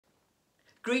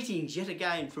Greetings yet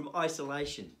again from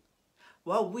isolation.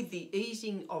 Well, with the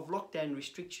easing of lockdown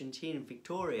restrictions here in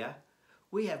Victoria,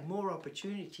 we have more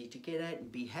opportunity to get out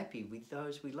and be happy with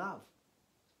those we love.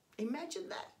 Imagine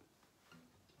that.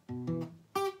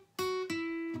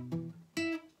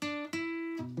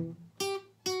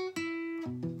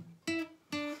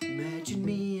 Imagine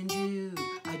me and you,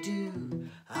 I do.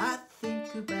 I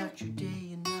think about you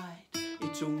day and night.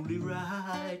 It's only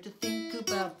right to think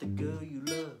about the girl you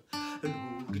love and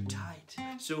hold her tight,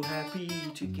 so happy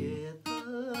together.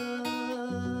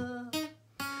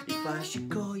 If I should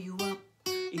call you up,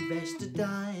 invest a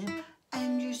dime,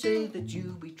 and you say that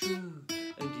you'll be true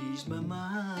and ease my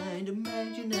mind,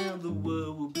 imagine how the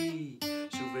world will be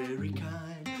so very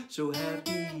kind, so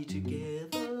happy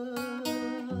together.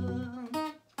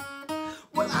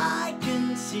 Well, I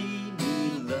can see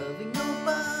me loving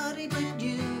nobody but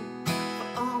you for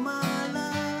all my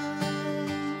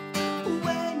life.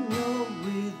 When you're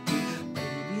with me,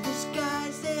 baby, the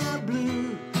skies, they are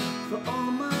blue for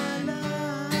all my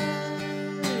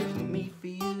life. Me for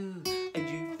you and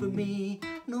you for me,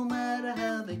 no matter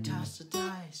how they toss the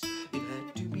dice, it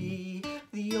had to be.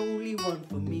 The only one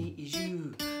for me is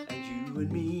you, and you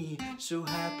and me, so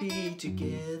happy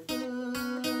together.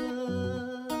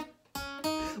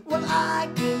 Well, I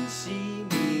can see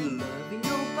me loving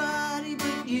nobody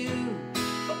but you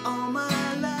for all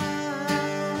my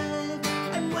life.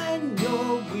 And when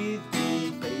you're with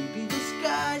me, baby, the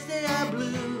skies, they are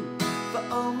blue for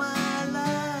all my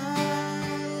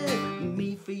life.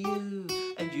 Me for you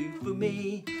and you for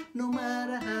me, no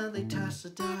matter how they toss the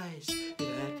dice, it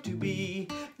had to be.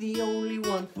 The only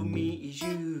one for me is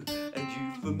you, and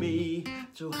you for me,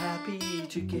 so happy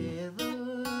together.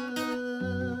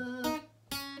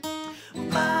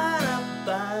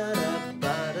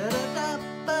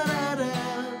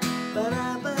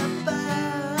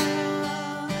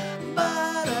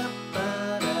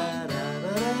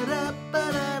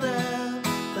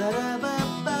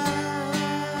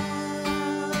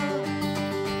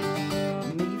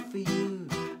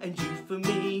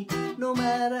 No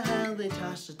matter how they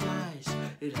toss the dice,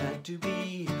 it had to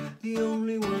be. The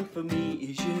only one for me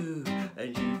is you,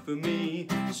 and you for me,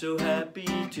 so happy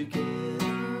together.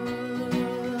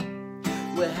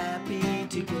 We're happy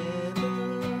together.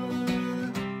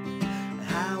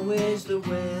 How is the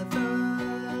weather?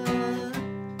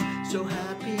 So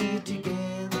happy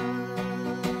together.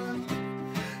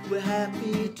 We're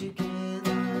happy together.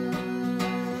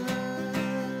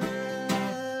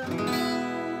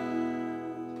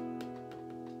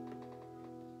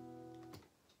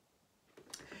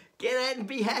 Get out and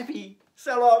be happy.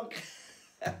 So long.